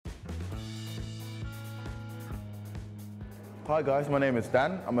Hi guys, my name is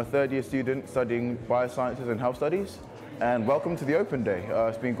Dan. I'm a third-year student studying Biosciences and Health Studies, and welcome to the Open Day.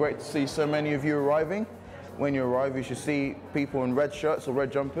 It's been great to see so many of you arriving. When you arrive, you should see people in red shirts or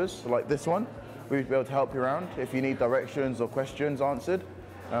red jumpers, like this one. We'll be able to help you around if you need directions or questions answered.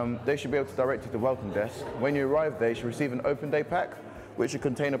 They should be able to direct you to the welcome desk. When you arrive there, you should receive an Open Day pack, which should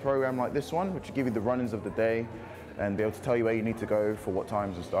contain a program like this one, which will give you the run-ins of the day and be able to tell you where you need to go for what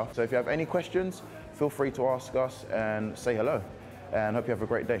times and stuff. So if you have any questions, feel free to ask us and say hello, and hope you have a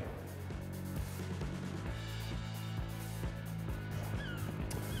great day.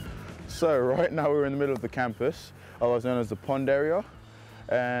 So right now we're in the middle of the campus, otherwise known as the pond area,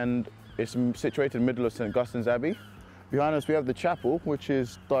 and it's situated in the middle of St. Augustine's Abbey. Behind us we have the chapel, which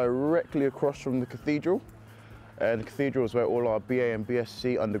is directly across from the cathedral. And the cathedral is where all our BA and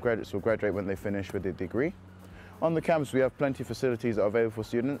BSc undergraduates will graduate when they finish with their degree. On the campus we have plenty of facilities that are available for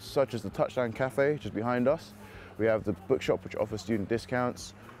students, such as the Touchdown Cafe, which is behind us. We have the bookshop, which offers student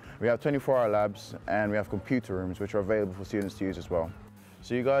discounts. We have 24-hour labs, and we have computer rooms, which are available for students to use as well.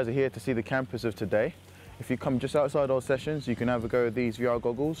 So you guys are here to see the campus of today. If you come just outside our sessions, you can have a go with these VR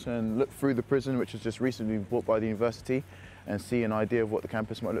goggles and look through the prison, which has just recently been bought by the university, and see an idea of what the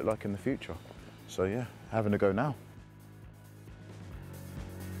campus might look like in the future. So yeah, having a go now.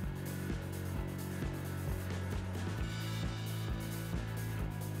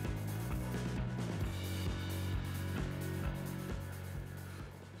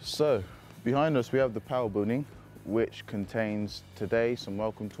 So, behind us we have the Power Building, which contains today some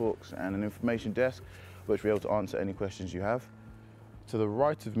welcome talks and an information desk, which will be able to answer any questions you have. To the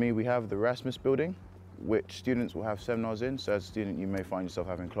right of me we have the Erasmus Building, which students will have seminars in, so as a student you may find yourself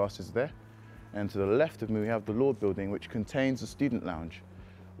having classes there. And to the left of me we have the Lord Building, which contains the Student Lounge,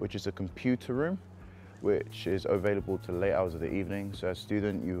 which is a computer room, which is available to late hours of the evening, so as a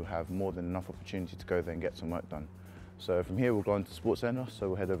student you have more than enough opportunity to go there and get some work done. So from here we'll go on to the Sports Centre, so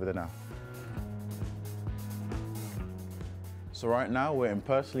we'll head over there now. So right now we're in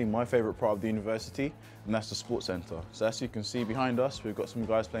personally my favourite part of the university, and that's the Sports Centre. So as you can see behind us, we've got some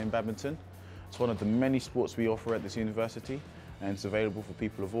guys playing badminton. It's one of the many sports we offer at this university, and it's available for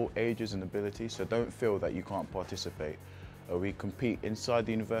people of all ages and abilities, so don't feel that you can't participate. We compete inside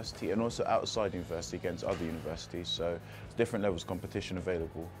the university and also outside the university against other universities, so there's different levels of competition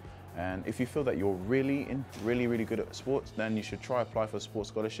available. And if you feel that you're really good at sports, then you should try apply for a sports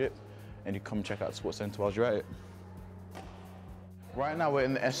scholarship, and you come check out the Sports Centre while you're at it. Right now we're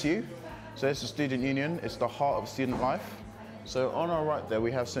in the SU, so it's the student union, it's the heart of student life. So on our right there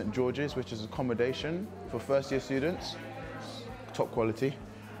we have St. George's, which is accommodation for first year students, top quality.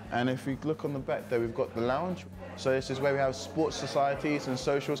 And if we look on the back there, we've got the lounge. So this is where we have sports societies and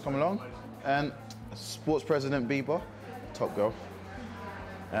socials come along, and sports president Bieber, top girl.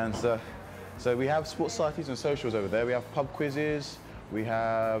 And so we have sports societies and socials over there. We have pub quizzes, we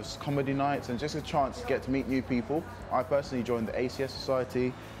have comedy nights, and just a chance to get to meet new people. I personally joined the ACS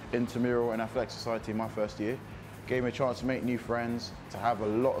Society, Intramural and Athletic Society in my first year. Gave me a chance to make new friends, to have a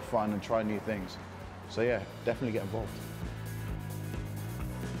lot of fun and try new things. So yeah, definitely get involved.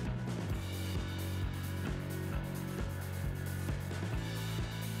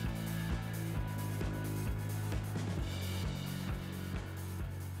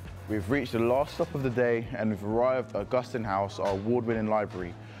 We've reached the last stop of the day, and we've arrived at Augustine House, our award-winning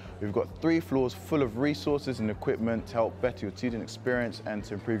library. We've got 3 floors full of resources and equipment to help better your student experience and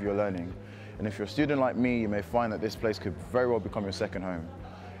to improve your learning. And if you're a student like me, you may find that this place could very well become your second home.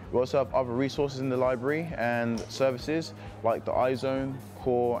 We also have other resources in the library and services like the iZone,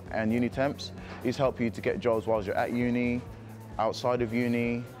 Core and Unitemps. These help you to get jobs while you're at uni, outside of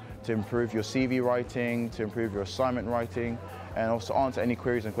uni, to improve your CV writing, to improve your assignment writing, and also answer any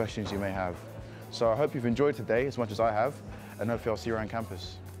queries and questions you may have. So I hope you've enjoyed today as much as I have, and hopefully I'll see you around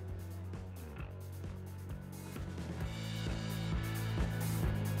campus.